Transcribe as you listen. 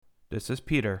This is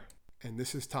Peter. And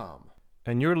this is Tom.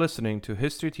 And you're listening to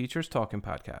History Teachers Talking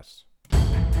Podcasts.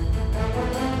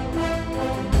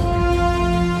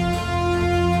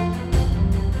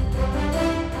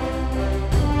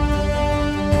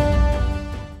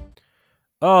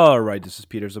 All right, this is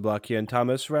Peter Zablocki and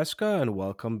Thomas Reska, and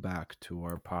welcome back to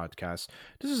our podcast.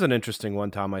 This is an interesting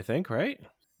one, Tom, I think, right?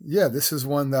 Yeah, this is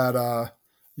one that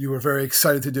you were very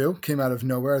excited to do. Came out of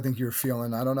nowhere. I think you were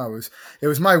feeling, I don't know, it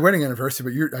was my wedding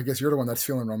anniversary, but I guess you're the one that's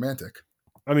feeling romantic.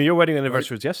 I mean, your wedding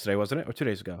anniversary was yesterday, wasn't it? Or 2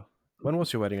 days ago? When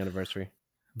was your wedding anniversary?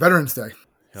 Veterans Day.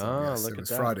 Yes, it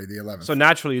was Friday the 11th. So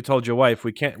naturally, you told your wife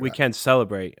we can't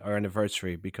celebrate our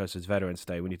anniversary because it's Veterans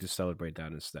Day. We need to celebrate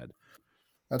that instead.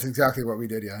 That's exactly what we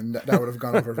did, yeah, and that would have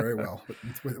gone over very well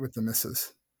with the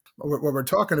missus. What we're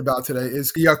talking about today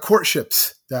is the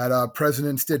courtships that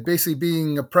presidents did. Basically,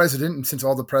 being a president, and since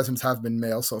all the presidents have been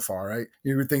male so far, right?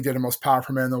 You would think they're the most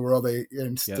powerful men in the world,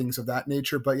 things of that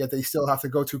nature, but yet they still have to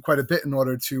go through quite a bit in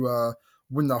order to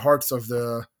win the hearts of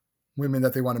the women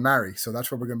that they want to marry. So that's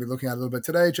what we're going to be looking at a little bit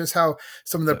today, just how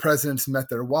some of the presidents met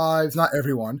their wives, not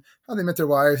everyone, how they met their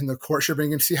wives in the courtship, and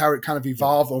you can see how it kind of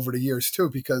evolved over the years too,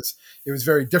 because it was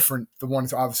very different. The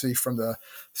ones obviously from the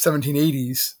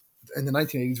 1780s and the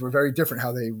 1980s were very different,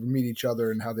 how they would meet each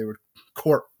other and how they would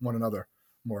court one another,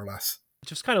 more or less.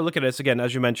 Just kind of look at this again,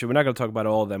 as you mentioned, we're not going to talk about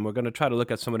all of them. We're going to try to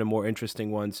look at some of the more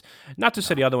interesting ones. Not to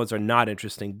say the other ones are not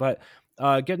interesting, but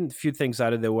getting a few things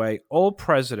out of the way. All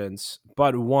presidents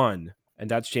but one,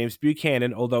 and that's James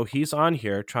Buchanan, although he's on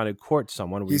here trying to court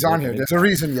someone. He's on here. There's a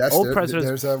reason, yes. We'll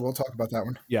talk about that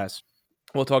one. Yes,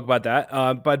 we'll talk about that.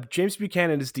 But James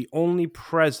Buchanan is the only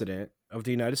president of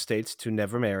the United States to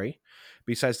never marry.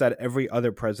 Besides that, every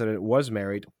other president was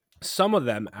married. Some of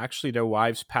them, actually, their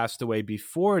wives passed away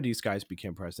before these guys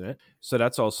became president. So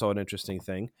that's also an interesting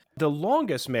thing. The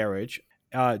longest marriage,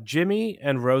 Jimmy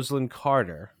and Rosalind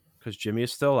Carter, because Jimmy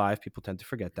is still alive. People tend to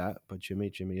forget that, but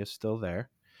Jimmy is still there,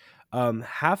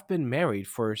 have been married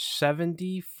for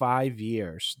 75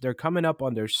 years. They're coming up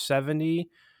on their 76th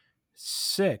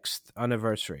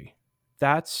anniversary.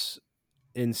 That's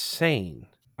insane.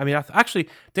 I mean, actually,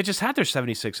 they just had their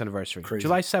 76th anniversary, Crazy.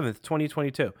 July 7th,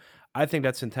 2022. I think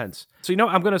that's intense. So,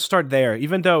 I'm going to start there,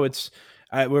 even though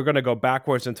we're going to go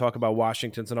backwards and talk about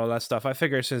Washington's and all that stuff. I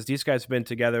figure since these guys have been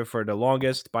together for the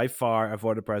longest, by far, of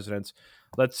all the presidents,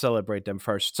 let's celebrate them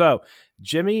first. So,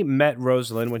 Jimmy met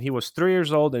Rosalind when he was 3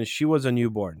 years old and she was a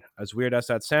newborn. As weird as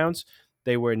that sounds,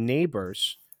 they were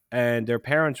neighbors and their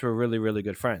parents were really, really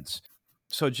good friends.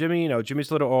 So Jimmy, Jimmy's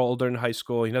a little older in high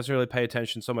school. He doesn't really pay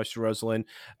attention so much to Rosalind.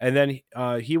 And then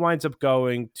he winds up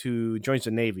joins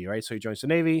the Navy, right? So he joins the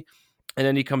Navy, and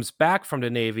then he comes back from the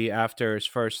Navy after his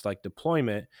first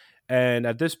deployment. And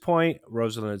at this point,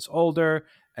 Rosalind's older,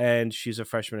 and she's a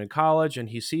freshman in college, and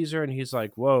he sees her, and he's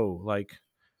like, whoa,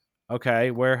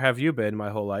 okay, where have you been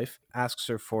my whole life? Asks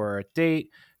her for a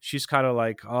date. She's kind of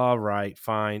like, all right,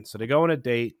 fine. So they go on a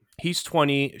date. He's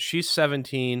 20, she's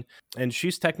 17, and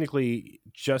she's technically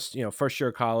just, first year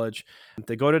of college.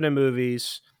 They go to the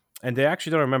movies, and they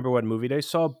actually don't remember what movie they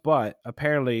saw, but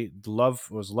apparently love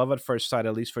was love at first sight,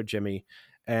 at least for Jimmy.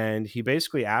 And he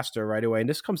basically asked her right away, and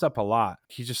this comes up a lot.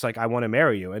 He's just like, I want to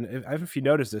marry you. And I don't know if you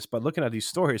noticed this, but looking at these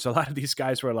stories, a lot of these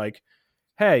guys were like,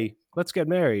 hey, let's get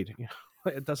married.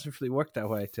 It doesn't really work that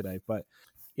way today. But,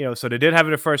 so they did have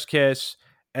their first kiss.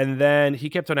 And then he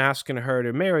kept on asking her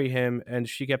to marry him, and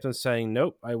she kept on saying,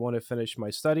 nope, I want to finish my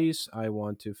studies. I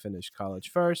want to finish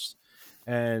college first.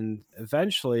 And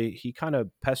eventually he kind of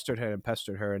pestered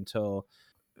her until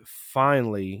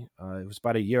finally, it was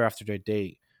about a year after their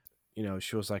date,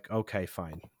 she was like, okay,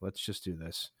 fine, let's just do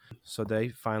this. So they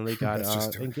finally got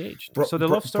engaged. So the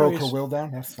love story broke her will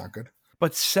down. That's not good.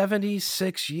 But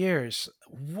 76 years.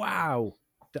 Wow.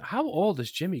 How old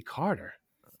is Jimmy Carter?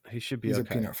 He should be He's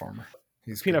okay. a peanut farmer.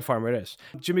 Peanut farmer it is.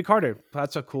 Jimmy Carter,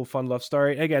 that's a cool, fun love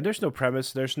story. Again, there's no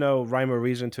premise. There's no rhyme or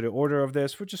reason to the order of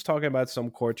this. We're just talking about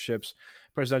some courtships,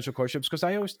 presidential courtships, because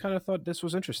I always kind of thought this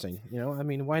was interesting. I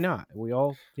mean, why not? We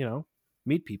all,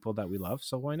 meet people that we love,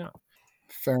 so why not?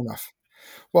 Fair enough.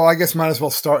 Well, I guess might as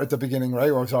well start at the beginning, right?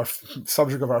 Or it's our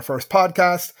subject of our first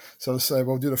podcast. So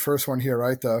we'll do the first one here,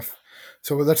 right?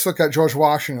 So let's look at George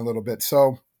Washington a little bit.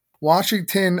 So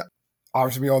Washington,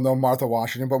 obviously we all know Martha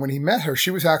Washington, but when he met her,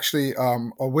 she was actually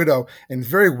a widow and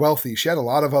very wealthy. She had a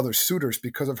lot of other suitors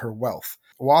because of her wealth.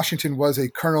 Washington was a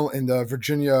colonel in the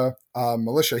Virginia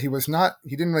militia. He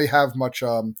didn't really have much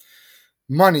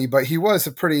money, but he was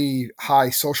a pretty high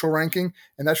social ranking.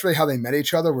 And that's really how they met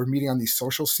each other. We're meeting on these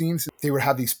social scenes. They would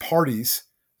have these parties,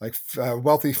 like a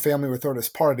wealthy family would throw this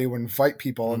party. They would invite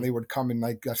people and they would come and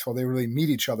that's how they really meet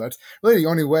each other. That's really the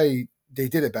only way they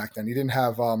did it back then. You didn't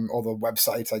have all the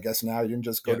websites, I guess now. You didn't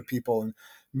just go to people and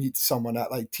meet someone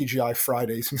at like TGI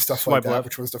Fridays and stuff like that,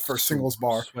 which was the first singles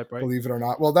bar, believe it or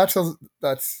not. Well,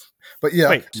 but yeah.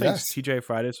 Wait, so TGI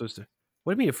Fridays was the,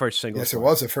 what do you mean the first singles Yes, bar? It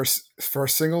was the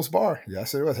first singles bar.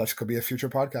 Yes, it was. That could be a future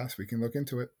podcast. We can look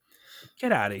into it.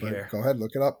 Get out of here. Go ahead,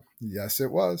 look it up. Yes,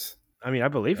 it was. I mean, I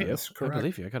believe you. I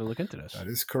believe you. I got to look into this. That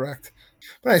is correct.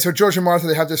 But anyway, so George and Martha,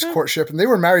 they have this courtship, and they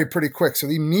were married pretty quick. So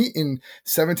they meet in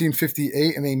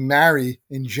 1758, and they marry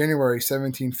in January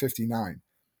 1759.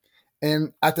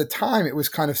 And at the time, it was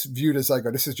kind of viewed as like,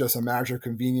 oh, this is just a marriage of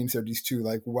convenience. They're these two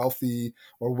like wealthy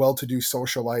or well-to-do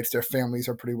socialites. Their families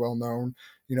are pretty well known.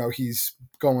 You know, he's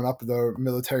going up the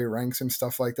military ranks and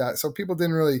stuff like that. So people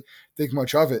didn't really think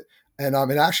much of it. And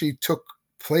it actually took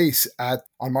place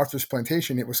on Martha's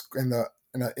plantation. It was in a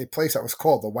place that was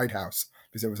called the White House,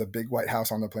 because there was a big White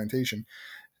House on the plantation.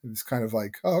 It was kind of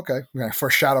like, oh, okay,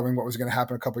 foreshadowing what was going to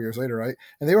happen a couple years later, right?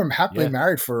 And they were happily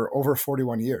married for over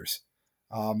 41 years.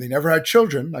 They never had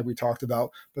children, like we talked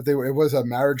about, but it was a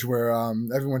marriage where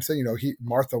everyone said,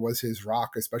 Martha was his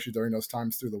rock, especially during those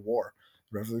times through the war,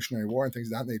 Revolutionary War and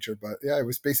things of that nature. But yeah, it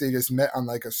was basically just met on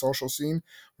like a social scene.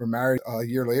 We're married a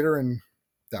year later, and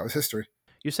that was history.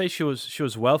 You say she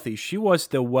was wealthy. She was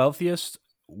the wealthiest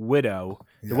widow,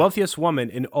 the wealthiest woman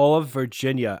in all of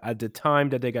Virginia at the time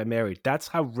that they got married. That's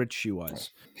how rich she was.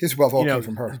 His wealth all came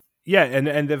from her. Yeah,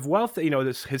 and the wealth,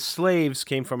 his slaves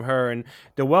came from her, and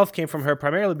the wealth came from her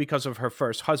primarily because of her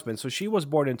first husband. So she was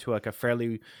born into like a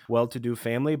fairly well-to-do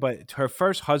family, but her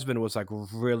first husband was like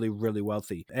really, really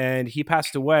wealthy. And he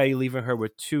passed away, leaving her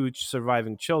with 2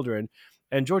 surviving children.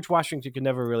 And George Washington could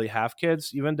never really have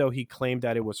kids, even though he claimed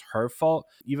that it was her fault.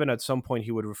 Even at some point,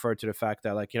 he would refer to the fact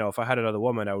that, like, if I had another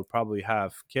woman, I would probably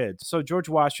have kids. So George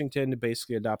Washington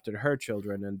basically adopted her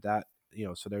children, and that,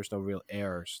 so there's no real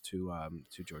heirs to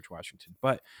George Washington.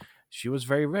 But she was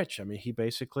very rich. I mean, he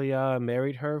basically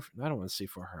married her. I don't want to say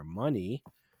for her money.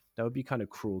 That would be kind of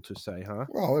cruel to say, huh?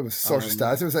 Well, it was social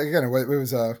status. It was, again, it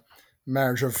was a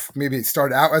marriage of, maybe it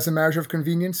started out as a marriage of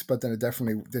convenience, but then it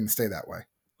definitely didn't stay that way.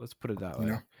 Let's put it that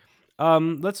way.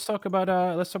 Let's talk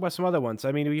about some other ones.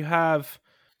 I mean, we have,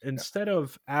 instead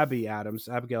of Abigail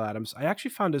Adams, I actually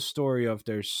found a story of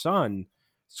their son's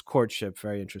courtship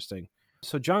very interesting.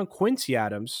 So John Quincy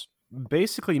Adams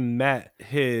basically met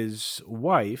his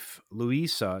wife,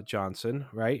 Louisa Johnson,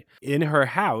 right, in her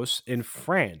house in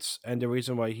France. And the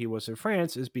reason why he was in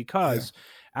France is because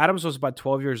Adams was about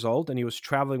 12 years old and he was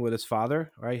traveling with his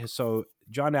father, right? So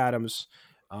John Adams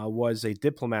was a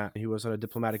diplomat. He was on a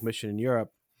diplomatic mission in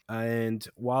Europe. And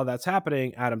while that's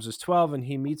happening, Adams is 12 and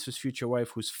he meets his future wife,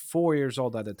 who's 4 years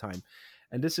old at the time.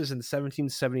 And this is in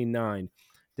 1779.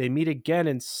 They meet again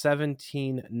in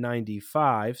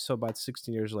 1795, so about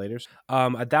 16 years later.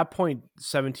 At that point,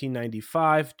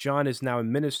 1795, John is now a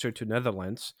minister to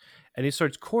Netherlands, and he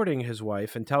starts courting his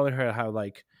wife and telling her how,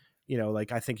 like,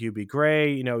 I think you'd be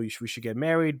great, we should get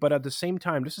married. But at the same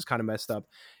time, this is kind of messed up.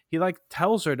 He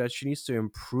tells her that she needs to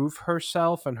improve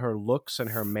herself and her looks and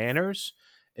her manners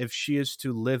if she is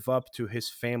to live up to his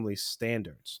family's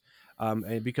standards.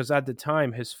 And because at the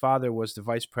time, his father was the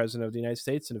vice president of the United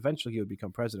States, and eventually he would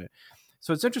become president.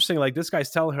 So it's interesting, this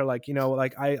guy's telling her,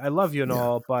 I love you and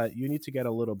all, but you need to get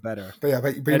a little better. But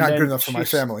you're not good enough for my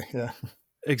family. Yeah,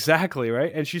 exactly,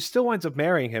 right? And she still winds up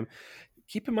marrying him.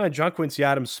 Keep in mind, John Quincy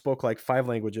Adams spoke 5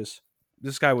 languages.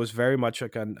 This guy was very much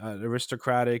like an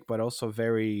aristocratic, but also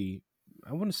very,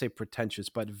 I wouldn't say pretentious,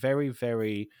 but very,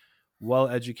 very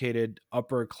well-educated,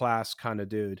 upper-class kind of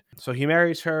dude. So he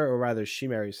marries her, or rather she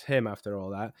marries him after all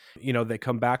that. They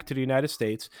come back to the United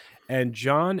States, and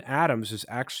John Adams is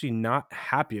actually not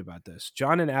happy about this.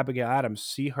 John and Abigail Adams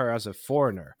see her as a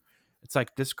foreigner. It's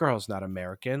like, this girl's not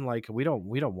American. We don't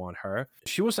want her.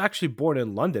 She was actually born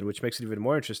in London, which makes it even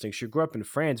more interesting. She grew up in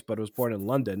France, but was born in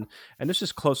London. And this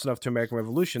is close enough to American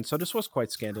Revolution. So this was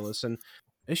quite scandalous. And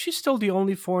is she still the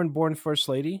only foreign-born first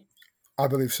lady? I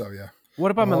believe so, yeah. What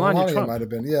about Melania Trump? Might have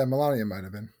been. Yeah, Melania might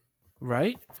have been.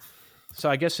 Right? So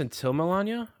I guess until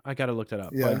Melania? I got to look that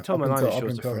up. Yeah, but until Melania, she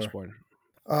was the firstborn.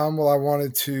 Well, I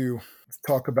wanted to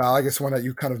talk about, I guess, one that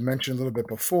you kind of mentioned a little bit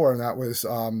before, and that was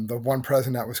the one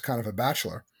president that was kind of a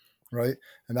bachelor, right?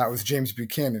 And that was James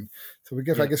Buchanan. So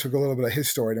I guess we'll go a little bit of his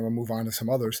story, then we'll move on to some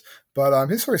others. But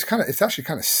his story is it's actually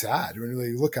kind of sad when you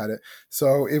really look at it.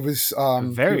 So it was,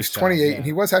 he was 28, and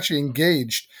he was actually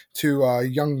engaged to a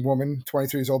young woman,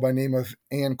 23 years old, by the name of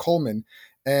Anne Coleman.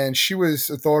 And she was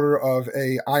the daughter of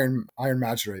a iron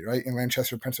magistrate, right, in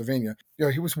Lancaster, Pennsylvania.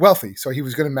 He was wealthy, so he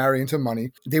was going to marry into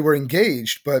money. They were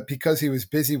engaged, but because he was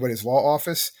busy with his law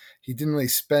office, he didn't really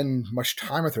spend much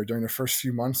time with her during the first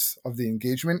few months of the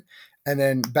engagement. And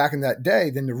then back in that day,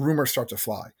 then the rumors start to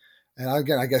fly. And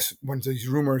again, I guess when these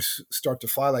rumors start to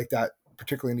fly like that,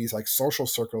 particularly in these like social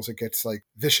circles, it gets like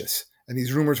vicious. And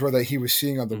these rumors were that he was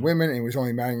seeing other women and he was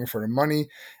only marrying her for the money.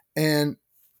 And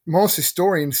most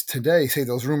historians today say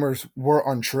those rumors were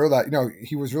untrue, that,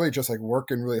 he was really just like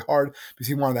working really hard because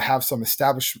he wanted to have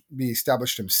be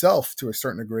established himself to a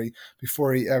certain degree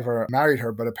before he ever married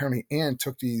her. But apparently Anne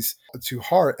took these to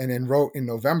heart and then wrote in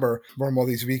November, from all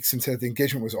these weeks, and said the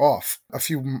engagement was off. A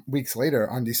few weeks later,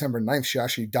 on December 9th, she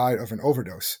actually died of an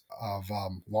overdose of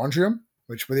Laundrium,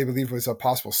 which they believe was a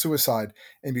possible suicide,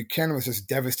 and Buchanan was just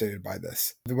devastated by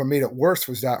this. What made it worse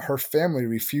was that her family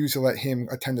refused to let him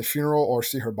attend the funeral or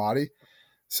see her body.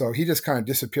 So he just kind of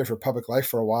disappeared from public life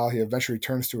for a while. He eventually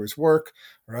returns to his work,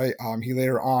 right? He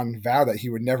later on vowed that he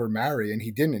would never marry, and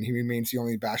he didn't, and he remains the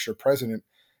only bachelor president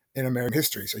in American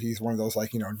history. So he's one of those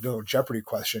little Jeopardy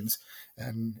questions.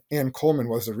 And Ann Coleman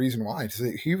was the reason why.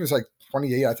 He was like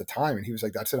 28 at the time, and he was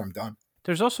like, that's it, I'm done.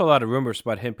 There's also a lot of rumors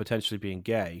about him potentially being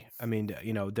gay. I mean,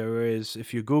 there is,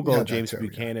 if you Google James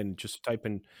Buchanan, just type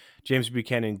in James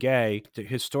Buchanan gay, the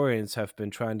historians have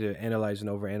been trying to analyze and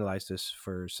overanalyze this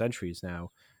for centuries now.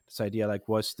 This idea, like,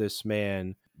 was this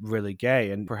man really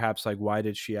gay? And perhaps, like, why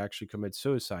did she actually commit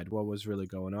suicide? What was really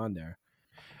going on there?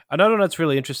 Another one that's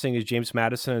really interesting is James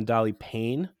Madison and Dolly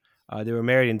Payne. They were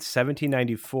married in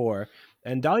 1794.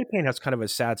 And Dolly Payne has kind of a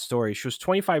sad story. She was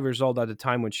 25 years old at the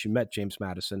time when she met James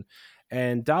Madison.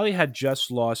 And Dolly had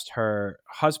just lost her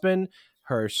husband,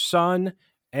 her son,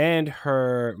 and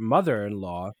her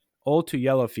mother-in-law, all to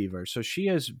yellow fever. So she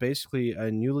is basically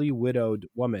a newly widowed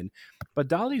woman. But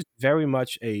Dolly's very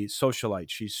much a socialite.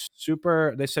 She's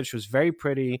they said she was very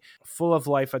pretty, full of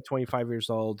life at 25 years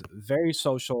old, very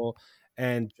social,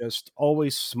 and just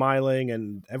always smiling.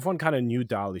 And everyone kind of knew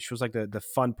Dolly. She was like the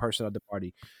fun person at the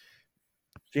party.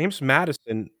 James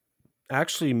Madison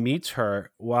actually meets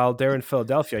her while they're in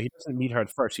Philadelphia. He doesn't meet her at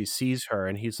first. He sees her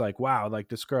and he's like, wow, like,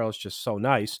 this girl is just so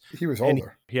nice. He was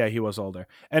older. He was older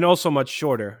and also much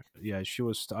shorter. Yeah, she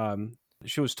was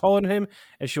taller than him,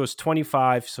 and she was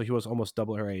 25, so he was almost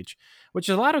double her age, which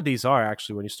a lot of these are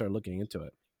actually when you start looking into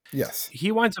it. Yes.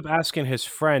 He winds up asking his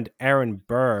friend Aaron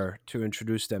Burr to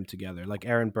introduce them together. Like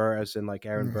Aaron Burr, as in like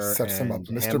Aaron Burr. Sets him up.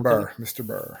 Mr.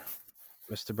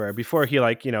 Burr, before he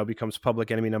becomes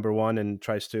public enemy number one and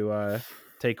tries to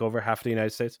take over half the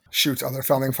United States. Shoots other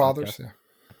founding fathers. Yeah.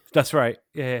 That's right.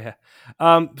 Yeah.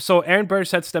 So Aaron Burr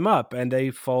sets them up, and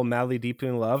they fall madly, deeply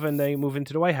in love, and they move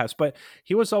into the White House. But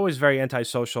he was always very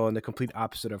antisocial and the complete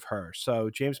opposite of her. So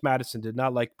James Madison did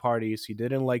not like parties. He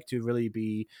didn't like to really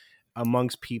be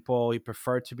amongst people. He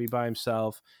preferred to be by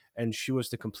himself, and she was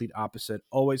the complete opposite,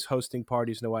 always hosting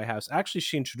parties in the White House. Actually,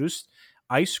 she introduced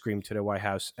ice cream to the White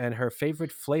House, and her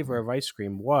favorite flavor of ice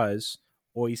cream was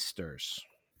oysters.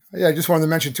 Yeah, I just wanted to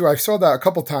mention too, I saw that a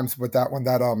couple times with that one,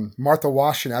 that Martha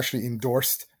Washington actually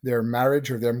endorsed their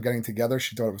marriage or them getting together.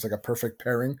 She thought it was like a perfect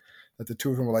pairing, that the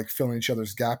two of them were like filling each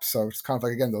other's gaps. So it's kind of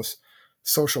like, again, those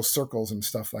social circles and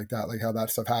stuff like that, like how that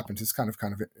stuff happens. It's kind of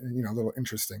a little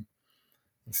interesting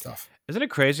and stuff. Isn't it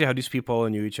crazy how these people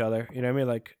knew each other? You know what I mean?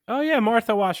 Like, oh yeah,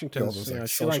 Martha Washington.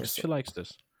 She likes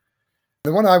this.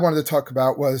 The one I wanted to talk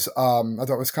about was, I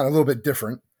thought was kind of a little bit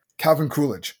different. Calvin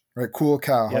Coolidge, right? Cool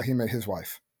Cal, how he met his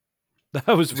wife.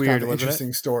 That was weird. Kind of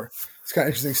interesting story. It's kind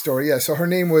of interesting story. Yeah. So her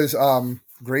name was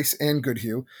Grace Ann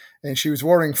Goodhue, and she was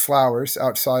watering flowers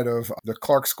outside of the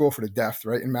Clark School for the Deaf,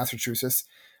 right, in Massachusetts,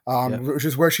 which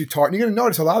is where she taught. And you're going to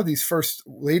notice a lot of these first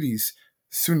ladies,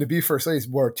 soon to be first ladies,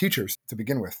 were teachers to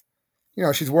begin with.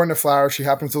 She's watering the flowers. She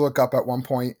happens to look up at one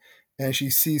point, and she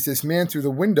sees this man through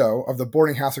the window of the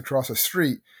boarding house across the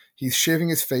street. He's shaving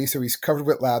his face, so he's covered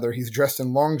with lather. He's dressed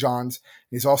in long johns.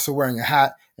 He's also wearing a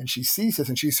hat, and she sees this,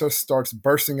 and she starts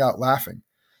bursting out laughing.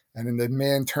 And then the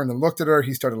man turned and looked at her.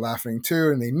 He started laughing too,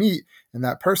 and they meet, and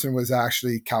that person was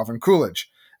actually Calvin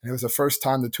Coolidge. And it was the first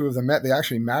time the two of them met. They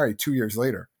actually married 2 years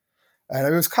later. And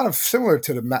it was kind of similar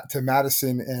to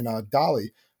Madison and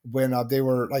Dolly, when they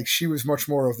were like, she was much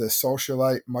more of the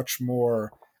socialite, much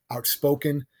more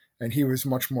outspoken, and he was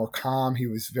much more calm. He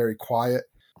was very quiet.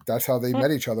 That's how they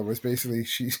met each other, was basically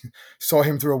she saw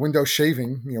him through a window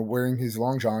shaving, wearing his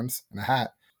long johns and a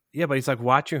hat. Yeah, but he's like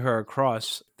watching her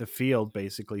across the field,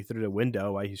 basically through the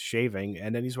window while he's shaving,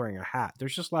 and then he's wearing a hat.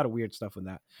 There's just a lot of weird stuff in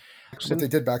that. That's what they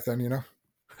did back then,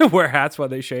 Wear hats while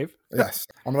they shave? Yes.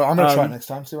 I'm gonna try it next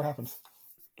time, see what happens.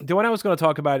 The one I was going to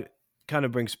talk about kind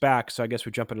of brings back, so I guess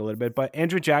we're jumping a little bit, but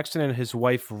Andrew Jackson and his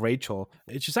wife, Rachel,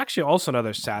 which is actually also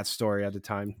another sad story at the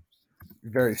time.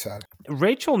 Very sad.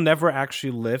 Rachel never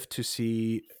actually lived to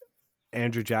see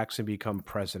Andrew Jackson become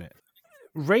president.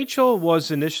 Rachel was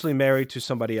initially married to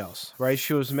somebody else, right?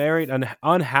 She was married,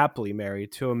 unhappily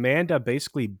married to a man that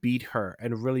basically beat her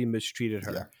and really mistreated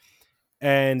her. Yeah.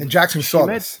 And Jackson she saw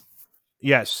met, this.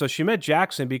 yes, so she met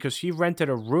Jackson because he rented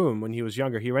a room when he was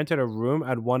younger. He rented a room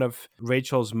at one of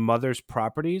Rachel's mother's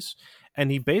properties,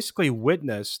 and he basically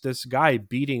witnessed this guy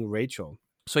beating Rachel.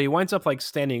 So he winds up like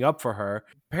standing up for her.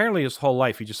 Apparently his whole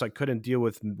life he just like couldn't deal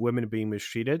with women being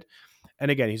mistreated. And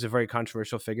again, he's a very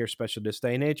controversial figure, especially this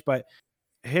day and age. But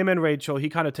him and Rachel, he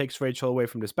kind of takes Rachel away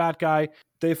from this bad guy.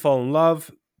 They fall in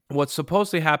love. What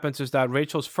supposedly happens is that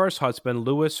Rachel's first husband,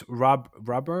 Lewis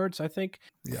Roberts, I think,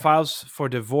 files for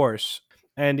divorce.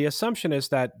 And the assumption is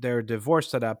that they're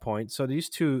divorced at that point. So these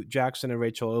two, Jackson and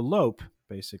Rachel, elope,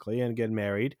 basically, and get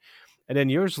married. And then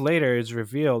years later, it's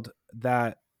revealed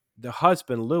that the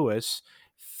husband, Lewis,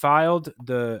 filed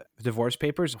the divorce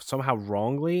papers somehow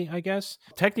wrongly, I guess.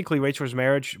 Technically, Rachel's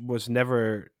marriage was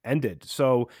never ended.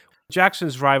 So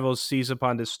Jackson's rivals seize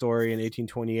upon this story in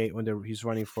 1828 when he's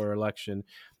running for election.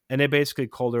 And they basically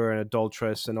called her an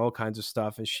adulteress and all kinds of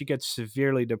stuff. And she gets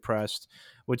severely depressed,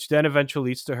 which then eventually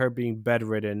leads to her being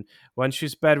bedridden. When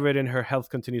she's bedridden, her health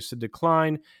continues to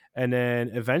decline. And then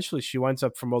eventually she winds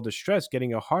up, from all the stress,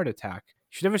 getting a heart attack.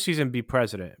 She never sees him be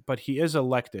president, but he is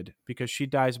elected because she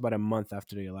dies about a month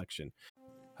after the election.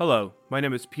 Hello, my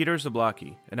name is Peter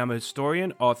Zablocki, and I'm a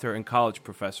historian, author, and college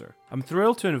professor. I'm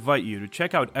thrilled to invite you to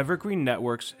check out Evergreen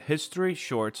Network's History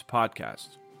Shorts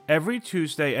podcast. Every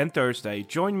Tuesday and Thursday,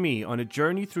 join me on a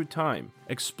journey through time,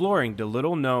 exploring the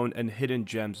little-known and hidden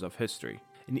gems of history.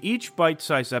 In each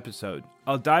bite-sized episode,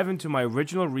 I'll dive into my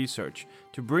original research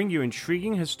to bring you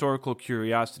intriguing historical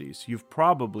curiosities you've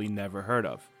probably never heard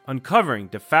of, uncovering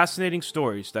the fascinating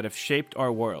stories that have shaped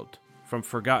our world, from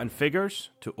forgotten figures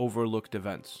to overlooked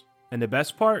events. And the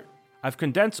best part? I've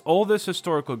condensed all this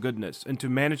historical goodness into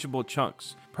manageable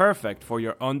chunks, perfect for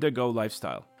your on-the-go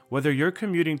lifestyle. Whether you're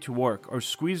commuting to work or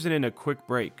squeezing in a quick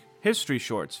break, History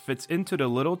Shorts fits into the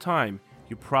little time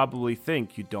you probably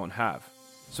think you don't have.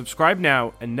 Subscribe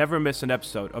now and never miss an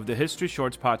episode of the History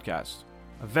Shorts podcast,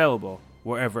 available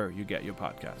wherever you get your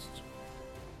podcasts.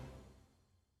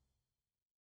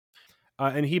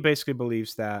 And he basically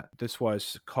believes that this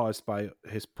was caused by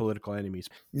his political enemies.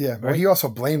 Yeah, well, he also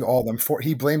blamed all of them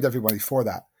he blamed everybody for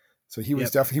that. So he was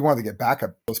definitely, he wanted to get back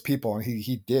at those people, and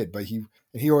he did. But he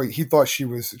thought she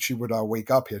would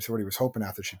wake up. That's what he was hoping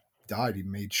after she died. He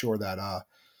made sure that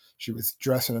she was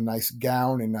dressed in a nice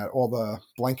gown and that all the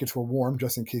blankets were warm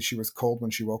just in case she was cold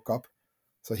when she woke up.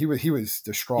 So he was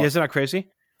distraught. Yeah, isn't that crazy?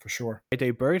 For sure.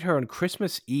 They buried her on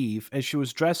Christmas Eve, and she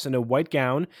was dressed in a white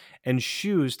gown and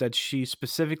shoes that she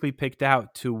specifically picked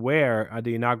out to wear at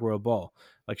the inaugural ball.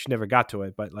 Like, she never got to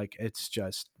it, but like, it's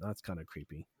just, that's kind of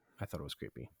creepy. I thought it was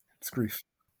creepy. It's grief.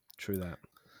 True that.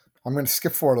 I'm going to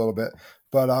skip forward a little bit,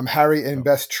 but Harry and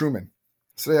Bess Truman.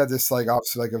 So they had this, like,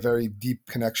 obviously, like a very deep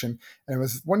connection. And it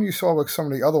was one you saw with some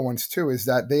of the other ones too, is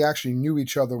that they actually knew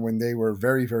each other when they were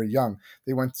very, very young.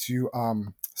 They went to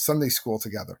Sunday school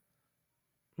together.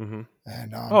 Mm-hmm.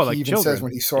 And like he even children. says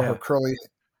when he saw her curly,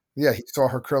 he saw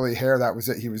her curly hair. That was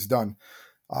it. He was done.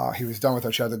 He was done with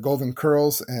her. She had the golden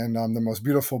curls and the most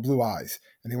beautiful blue eyes.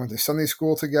 And they went to Sunday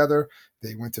school together.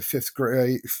 They went to fifth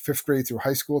grade through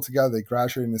high school together. They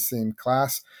graduated in the same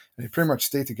class, and they pretty much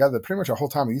stayed together pretty much the whole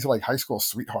time. These are like high school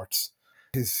sweethearts.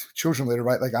 His children later,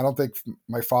 right? Like, I don't think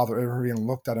my father ever even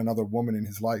looked at another woman in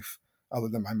his life other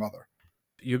than my mother.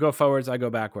 You go forwards, I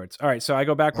go backwards. All right, so I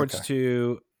go backwards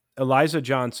to Eliza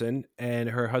Johnson and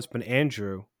her husband,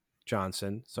 Andrew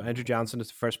Johnson. So Andrew Johnson is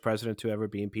the first president to ever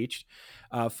be impeached,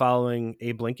 following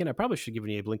Abe Lincoln. I probably should give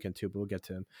you Abe Lincoln too, but we'll get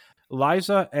to him.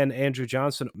 Eliza and Andrew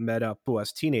Johnson met up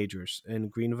as teenagers in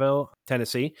Greenville,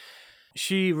 Tennessee.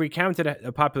 She recounted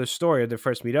a popular story of their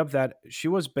first meetup that she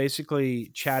was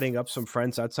basically chatting up some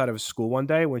friends outside of school one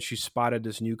day when she spotted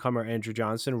this newcomer, Andrew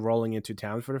Johnson, rolling into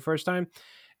town for the first time.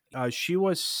 She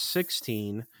was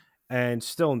 16 and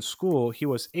still in school. He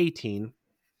was 18.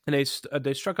 And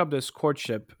they struck up this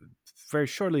courtship very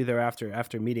shortly thereafter,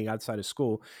 after meeting outside of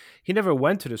school. He never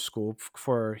went to the school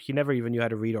he never even knew how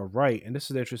to read or write. And this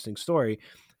is an interesting story.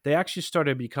 They actually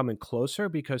started becoming closer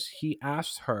because he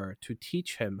asked her to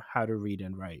teach him how to read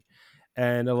and write.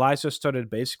 And Eliza started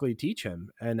basically teach him.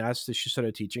 And as she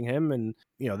started teaching him, and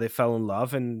they fell in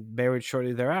love and married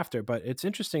shortly thereafter. But it's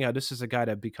interesting how this is a guy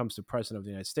that becomes the president of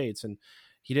the United States. And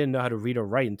he didn't know how to read or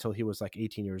write until he was like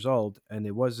 18 years old. And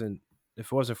if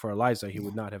it wasn't for Eliza, he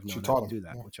would not have known how to do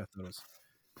that, which I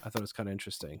thought was kind of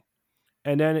interesting.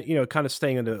 And then, kind of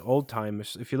staying in the old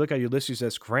times, if you look at Ulysses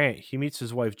S. Grant, he meets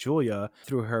his wife, Julia,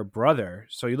 through her brother.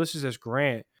 So Ulysses S.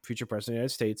 Grant, future president of the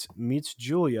United States, meets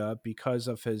Julia because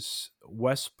of his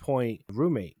West Point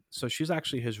roommate, So she's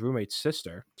actually his roommate's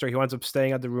sister. So he winds up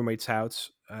staying at the roommate's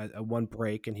house at one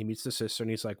break, and he meets the sister, and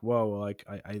he's like, "Whoa, like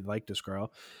I like this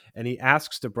girl," and he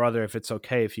asks the brother if it's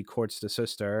okay if he courts the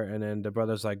sister, and then the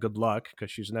brother's like, "Good luck," because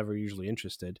she's never usually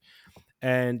interested.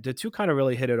 And the two kind of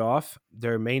really hit it off.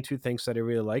 Their main two things that they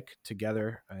really like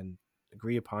together and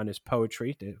agree upon is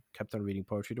poetry. They kept on reading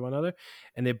poetry to one another,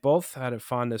 and they both had a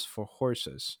fondness for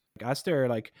horses. As they're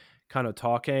like kind of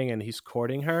talking and he's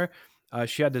courting her,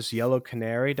 she had this yellow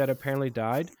canary that apparently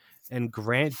died, and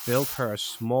Grant built her a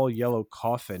small yellow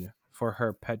coffin for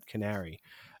her pet canary,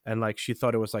 and like she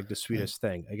thought it was like the sweetest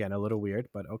thing. Again, a little weird,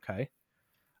 but okay.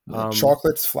 Yeah,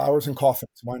 chocolates, flowers, and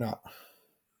coffins. Why not?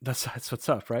 That's what's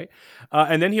up, right?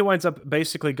 And then he winds up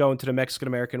basically going to the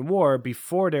Mexican-American War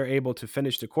before they're able to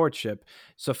finish the courtship.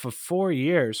 So for 4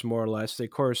 years, more or less, they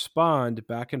correspond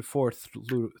back and forth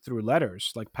through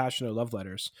letters, like passionate love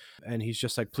letters. And he's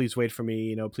just like, "Please wait for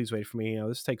me, please wait for me."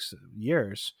 This takes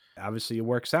years. Obviously, it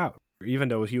works out. Even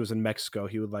though he was in Mexico,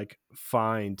 he would like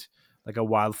find like a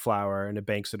wildflower in the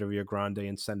banks of the Rio Grande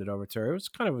and send it over to her. It was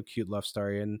kind of a cute love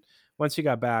story. And once he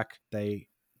got back, they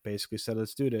basically said,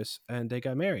 "Let's do this," and they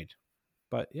got married.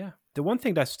 But yeah, the one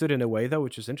thing that stood in the way though,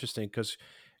 which is interesting, because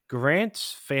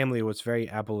Grant's family was very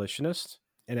abolitionist,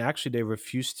 and actually they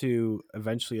refused to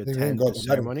eventually attend the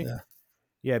ceremony.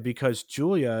 Yeah, because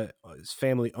Julia's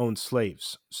family owned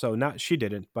slaves, so not she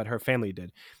didn't, but her family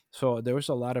did. So there was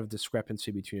a lot of discrepancy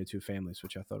between the two families,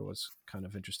 which I thought was kind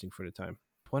of interesting for the time.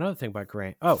 One other thing about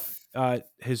Grant,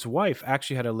 his wife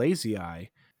actually had a lazy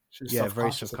eye. Yeah,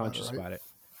 very self-conscious about it.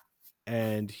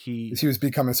 And he was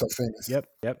becoming so famous. Yep.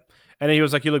 And then he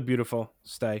was like, "You look beautiful.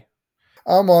 Stay."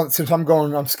 Well, since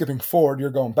I'm skipping forward, you're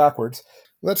going backwards.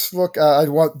 Let's look. I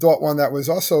thought one that was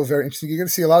also very interesting. You're going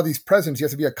to see a lot of these presidents. You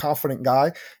have to be a confident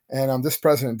guy, and this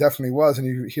president definitely was. And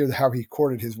you hear how he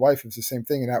courted his wife. It was the same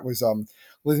thing, and that was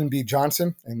Lyndon B.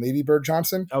 Johnson and Lady Bird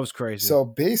Johnson. That was crazy. So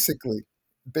basically,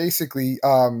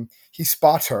 he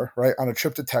spots her right on a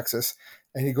trip to Texas.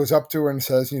 And he goes up to her and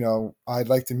says, "I'd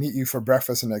like to meet you for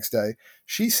breakfast the next day."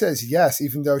 She says yes,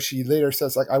 even though she later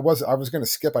says, like, I was going to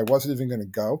skip. I wasn't even going to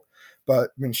go.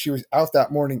 But when she was out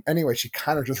that morning anyway, she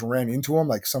kind of just ran into him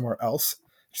like somewhere else.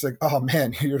 She's like, "Oh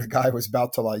man, you're the guy who was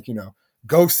about to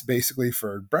ghost basically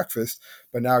for breakfast.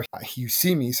 But now you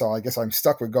see me, so I guess I'm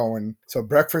stuck with going." So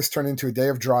breakfast turned into a day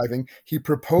of driving. He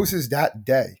proposes that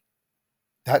day.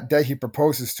 That day he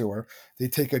proposes to her. They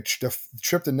take a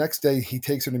trip the next day. He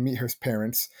takes her to meet his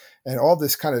parents. And all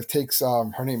this kind of takes,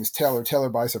 her name is Taylor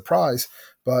by surprise.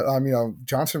 But,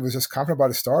 Johnson was just confident about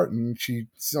his start, and she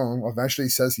eventually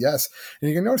says yes.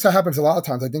 And you can notice that happens a lot of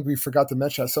times. I think we forgot to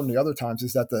mention that some of the other times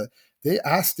is that they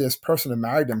asked this person to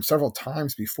marry them several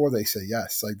times before they say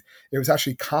yes. Like, it was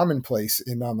actually commonplace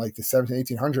in like the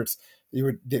 1700s,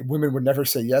 1800s. Women would never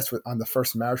say yes on the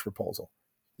first marriage proposal.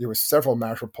 There were several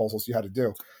marriage proposals you had to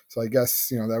do. So I guess,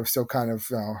 that was still kind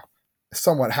of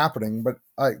somewhat happening. But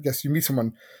I guess you meet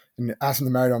someone and ask them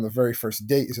to marry on the very first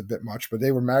date is a bit much. But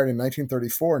they were married in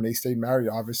 1934, and they stayed married,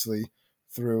 obviously,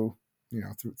 through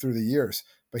the years.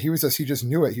 But he just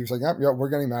knew it. He was like, yep, we're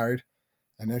getting married.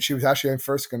 And then she was actually at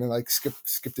first going to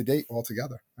skip the date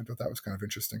altogether. I thought that was kind of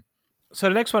interesting. So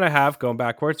the next one I have, going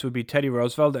backwards, would be Teddy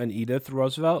Roosevelt and Edith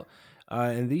Roosevelt.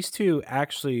 And these two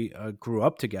actually grew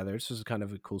up together. This is kind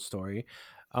of a cool story.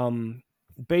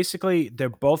 Basically, they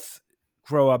both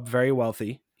grow up very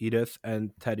wealthy, Edith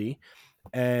and Teddy.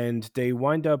 And they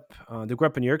wind up, they grew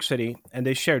up in New York City, and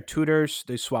they shared tutors,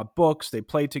 they swapped books, they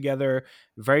played together,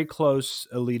 very close,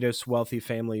 elitist, wealthy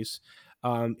families.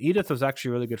 Edith was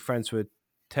actually really good friends with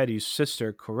Teddy's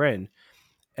sister, Corinne.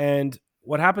 And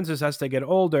what happens is as they get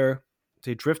older,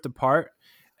 they drift apart.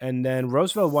 And then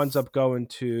Roosevelt winds up going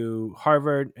to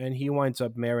Harvard, and he winds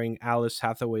up marrying Alice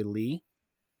Hathaway Lee,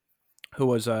 who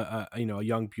was a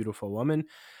young, beautiful woman.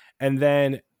 And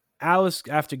then Alice,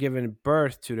 after giving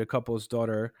birth to the couple's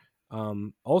daughter,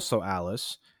 also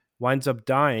Alice, winds up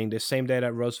dying the same day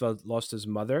that Roosevelt lost his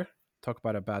mother. Talk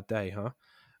about a bad day, huh?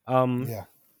 Yeah.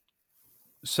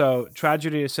 So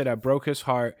tragedy is said that broke his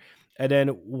heart. And then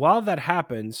while that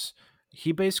happens,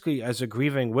 he basically, as a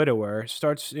grieving widower,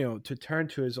 starts, to turn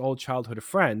to his old childhood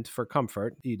friend for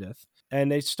comfort, Edith. And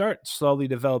they start slowly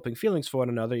developing feelings for one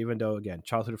another, even though, again,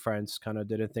 childhood friends kind of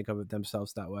didn't think of it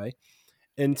themselves that way.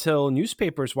 Until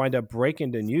newspapers wind up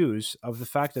breaking the news of the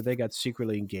fact that they got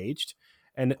secretly engaged.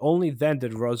 And only then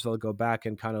did Roosevelt go back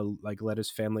and kind of like let his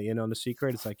family in on the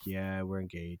secret. It's like, yeah, we're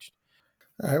engaged.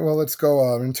 All right, well, let's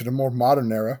go into the more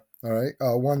modern era. All right,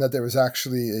 one that there was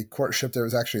actually a courtship, there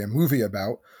was actually a movie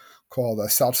about, called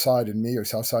South Side and Me, or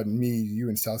South Side and Me, You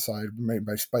and South Side, made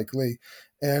by Spike Lee.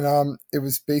 And it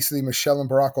was basically Michelle and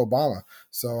Barack Obama.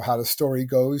 So how the story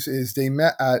goes is they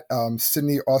met at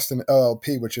Sidney Austin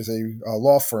LLP, which is a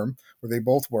law firm where they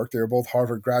both worked. They were both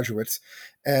Harvard graduates.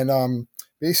 And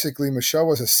basically, Michelle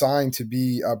was assigned to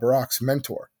be Barack's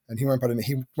mentor. And he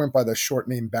went by the short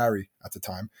name Barry at the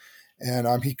time.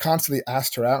 And he constantly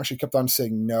asked her out, and she kept on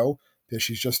saying no, because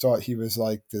she just thought he was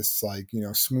like this, like,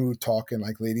 smooth talking,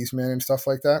 like ladies man and stuff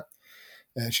like that.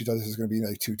 And she thought this was going to be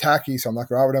like too tacky, so I'm not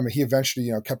going to out with him. And he eventually,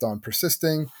 kept on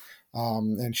persisting.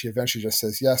 And she eventually just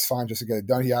says, yes, fine, just to get it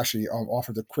done. He actually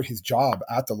offered to quit his job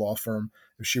at the law firm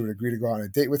if she would agree to go on a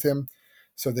date with him.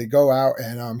 So they go out,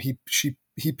 and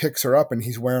he picks her up, and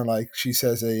he's wearing, like, she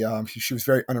says, she was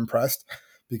very unimpressed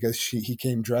because he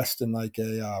came dressed in like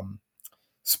a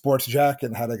sports jacket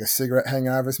and had like a cigarette hanging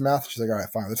out of his mouth. She's like, all right,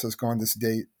 fine, let's just go on this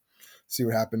date, see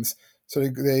what happens. So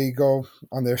they go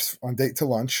on date to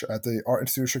lunch at the Art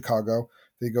Institute of Chicago.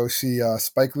 They go see a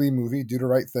Spike Lee movie, Do the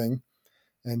Right Thing.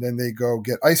 And then they go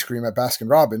get ice cream at Baskin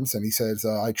Robbins. And he says,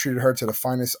 I treated her to the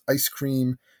finest ice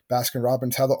cream Baskin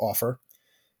Robbins had to offer.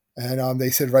 And they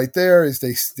said right there is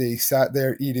they sat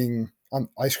there eating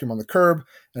ice cream on the curb.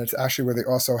 And it's actually where they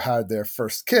also had their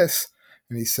first kiss.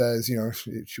 And he says,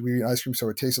 should we eat ice cream so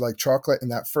it tasted like chocolate?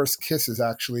 And that first kiss is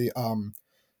actually,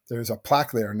 there's a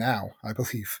plaque there now, I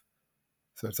believe.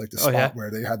 So it's like the spot where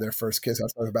they had their first kiss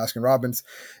outside of Baskin Robbins.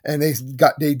 And they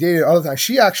dated other times.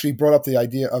 She actually brought up the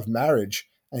idea of marriage,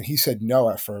 and he said no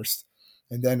at first.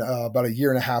 And then about a year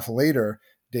and a half later,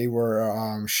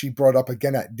 she brought up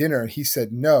again at dinner, and he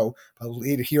said no. But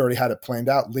later, he already had it planned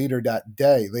out. Later that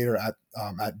day,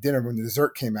 at dinner, when the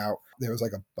dessert came out, there was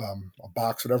like a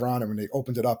box, whatever, on it. When they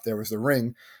opened it up, there was the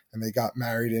ring, and they got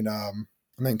married in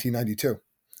 1992.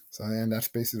 So, and that's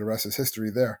basically the rest is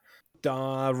history there.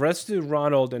 Let's do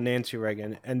Ronald and Nancy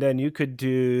Reagan, and then you could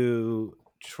do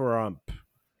Trump.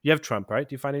 You have Trump, right?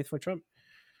 Do you find anything for Trump?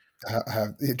 I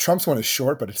have Trump's one is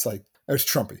short, but it's like it's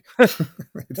Trumpy.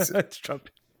 It's Trumpy.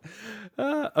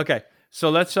 Okay,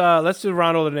 so let's do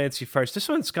Ronald and Nancy first. This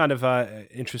one's kind of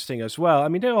interesting as well. I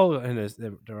mean, they're all in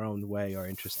their own way are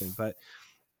interesting, but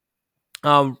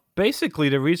basically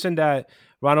the reason that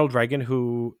Ronald Reagan,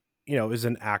 who is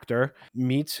an actor,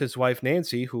 meets his wife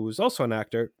Nancy, who is also an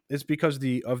actor, is because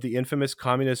of the infamous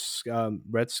communist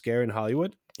Red Scare in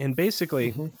Hollywood. And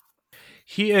basically,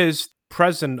 he is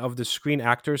president of the Screen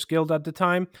Actors Guild at the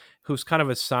time, who's kind of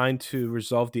assigned to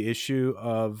resolve the issue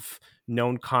of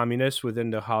known communists within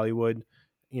the Hollywood,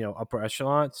 upper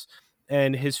echelons.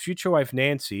 And his future wife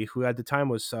Nancy, who at the time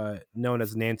was known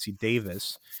as Nancy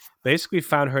Davis, basically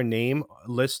found her name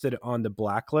listed on the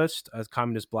blacklist, as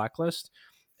communist blacklist.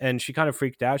 And she kind of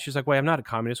freaked out. She's like, wait, I'm not a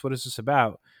communist. What is this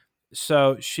about?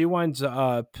 So she winds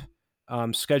up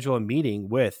schedule a meeting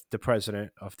with the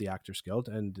president of the Actors Guild.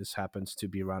 And this happens to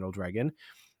be Ronald Reagan.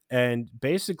 And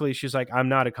basically, she's like, I'm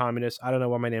not a communist. I don't know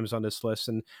why my name's on this list.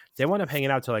 And they wound up hanging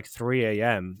out till like 3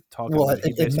 a.m. talking. Well,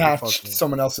 it matched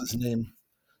someone else's name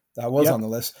that was on the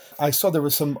list. I saw there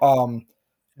was some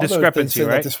discrepancy,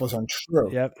 right? That this was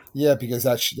untrue. Yep. Yeah, because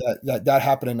that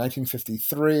happened in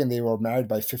 1953, and they were married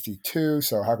by 52.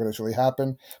 So how could this really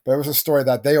happen? But it was a story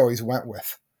that they always went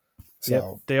with.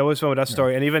 So they always went with that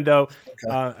story. And even though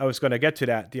I was going to get to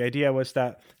that, the idea was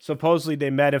that supposedly they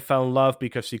met and fell in love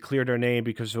because she cleared her name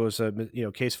because it was a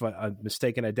case of a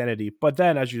mistaken identity. But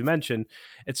then, as you mentioned,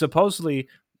 it's supposedly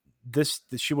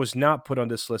she was not put on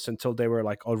this list until they were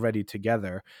like already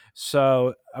together.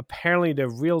 So apparently the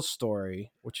real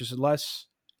story, which is less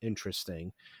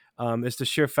interesting, is the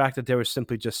sheer fact that they were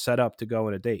simply just set up to go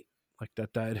on a date. Like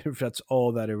that's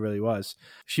all that it really was.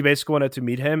 She basically wanted to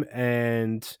meet him,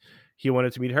 and he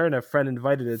wanted to meet her, and a friend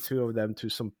invited the two of them to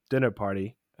some dinner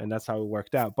party, and that's how it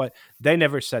worked out. But they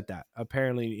never said that.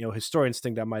 Apparently, historians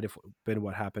think that might have been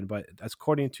what happened, but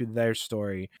according to their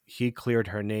story, he cleared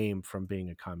her name from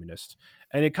being a communist.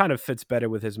 And it kind of fits better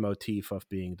with his motif of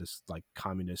being this like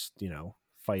communist,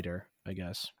 fighter, I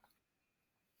guess.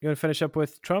 You want to finish up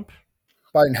with Trump?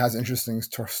 Biden has an interesting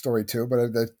story too,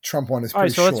 but the Trump one is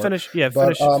pretty short. All right, short. so let's finish.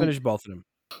 Yeah, finish both of them.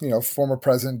 Former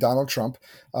President Donald Trump.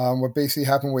 What basically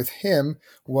happened with him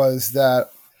was that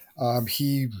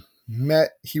he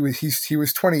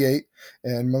was 28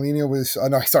 and Melania was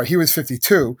he was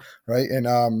 52, right? And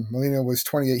Melania was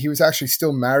 28. He was actually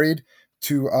still married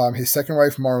to his second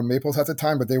wife Mara Maples at the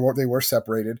time, but they were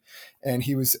separated. And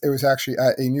it was actually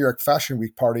at a New York Fashion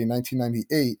Week party in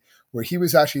 1998 where he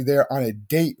was actually there on a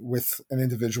date with an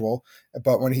individual.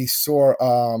 But when he saw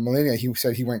Melania, he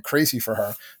said he went crazy for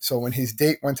her. So when his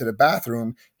date went to the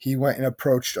bathroom, he went and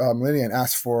approached Melania and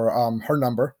asked for her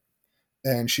number.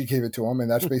 and she gave it to him. And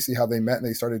that's basically how they met. And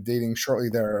they started dating shortly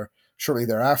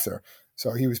thereafter.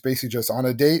 So he was basically just on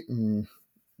a date and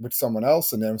with someone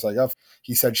else. And then it was like, oh,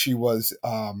 he said she was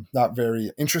not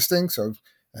very interesting.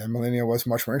 And Melania was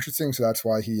much more interesting. So that's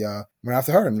why he went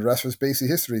after her. And the rest was basically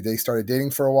history. They started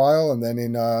dating for a while. And then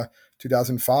in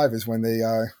 2005 is when they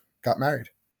got married.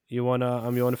 You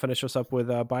wanna finish us up with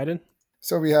Biden?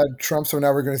 So we had Trump. So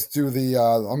now we're going to do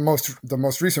the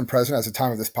most recent president at the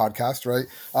time of this podcast, right?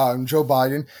 Joe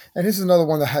Biden. And this is another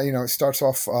one that it starts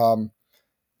off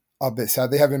a bit sad.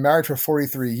 They have been married for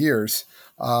 43 years.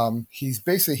 He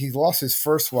lost his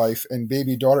first wife and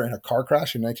baby daughter in a car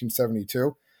crash in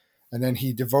 1972, and then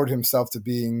he devoted himself to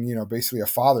being basically a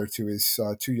father to his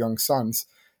two young sons.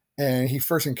 And he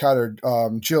first encountered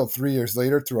Jill 3 years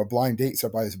later through a blind date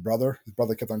set by his brother. His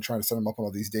brother kept on trying to set him up on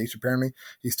all these dates, apparently.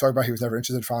 He's talking about he was never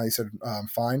interested. Finally, he said,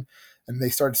 fine. And they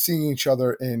started seeing each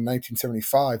other in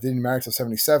 1975. They didn't marry until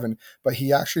 77, but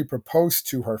he actually proposed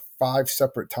to her 5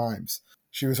 separate times.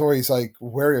 She was always like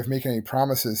wary of making any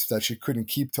promises that she couldn't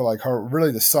keep to like her,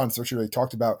 really the sons, what she really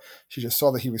talked about. She just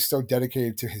saw that he was so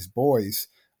dedicated to his boys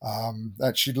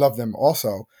that she loved them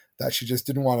also, that she just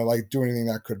didn't want to like do anything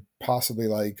that could possibly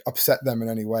like upset them in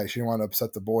any way. She didn't want to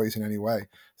upset the boys in any way.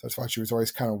 So that's why she was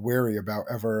always kind of wary about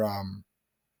ever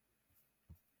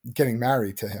getting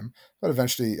married to him. But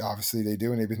eventually, obviously, they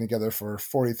do, and they've been together for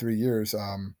 43 years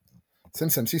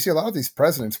since then. So you see a lot of these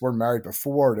presidents were married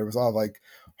before. There was a lot of like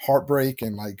heartbreak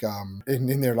and like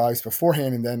in their lives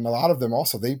beforehand. And then a lot of them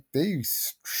also, they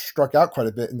struck out quite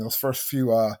a bit in those first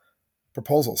few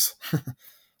proposals.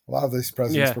 A lot of these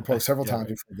presidents proposed several times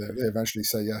before they eventually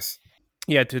say yes.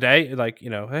 Yeah, today, like,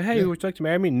 hey, would you like to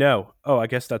marry me? No. Oh, I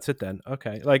guess that's it then.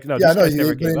 Okay. Like, no, yeah, this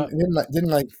never gave up.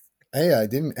 I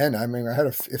didn't end. I mean,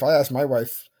 if I asked my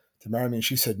wife to marry me and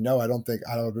she said no, I would have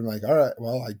been like, all right,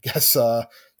 well, I guess the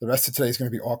rest of today is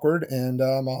going to be awkward and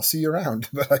I'll see you around.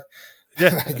 But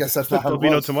I guess that's not how it was. There'll be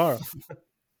no tomorrow.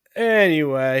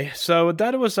 Anyway, so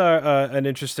that was an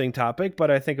interesting topic,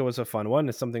 but I think it was a fun one.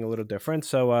 It's something a little different.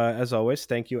 So as always,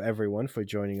 thank you everyone for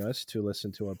joining us to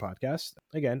listen to our podcast.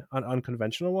 Again, an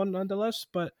unconventional one nonetheless,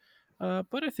 but I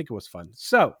think it was fun.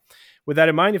 So with that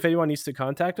in mind, if anyone needs to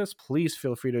contact us, please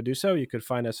feel free to do so. You could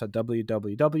find us at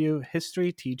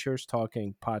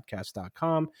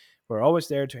www.historyteacherstalkingpodcast.com. We're always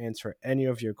there to answer any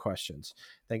of your questions.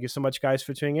 Thank you so much, guys,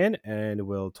 for tuning in, and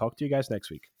we'll talk to you guys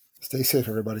next week. Stay safe,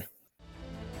 everybody.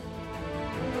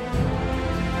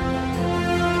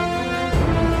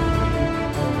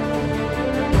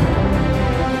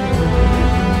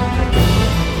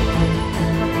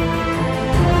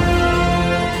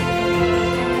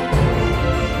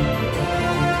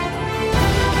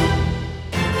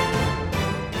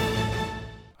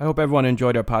 I hope everyone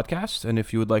enjoyed our podcast, and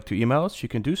if you would like to email us, you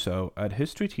can do so at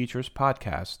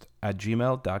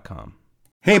historyteacherspodcast@gmail.com.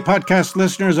 Hey, podcast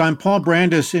listeners, I'm Paul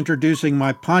Brandis introducing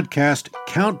my podcast,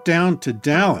 Countdown to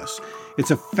Dallas.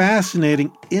 It's a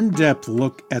fascinating, in-depth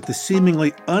look at the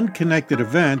seemingly unconnected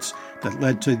events that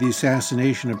led to the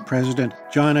assassination of President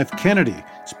John F. Kennedy.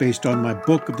 It's based on my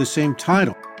book of the same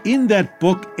title. In that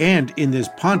book and in this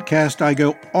podcast, I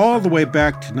go all the way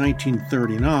back to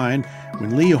 1939,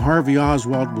 when Lee Harvey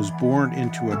Oswald was born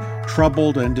into a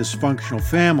troubled and dysfunctional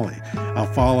family. I'll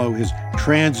follow his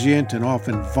transient and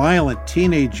often violent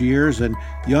teenage years and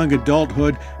young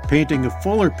adulthood, painting a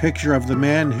fuller picture of the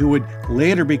man who would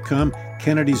later become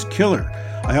Kennedy's killer.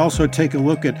 I also take a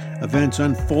look at events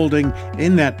unfolding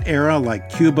in that era, like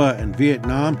Cuba and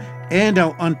Vietnam, and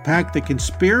I'll unpack the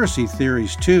conspiracy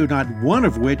theories too, not one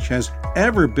of which has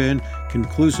ever been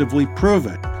conclusively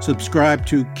proven. Subscribe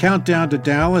to Countdown to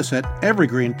Dallas at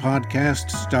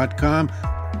evergreenpodcasts.com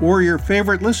or your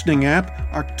favorite listening app,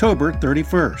 October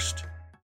 31st.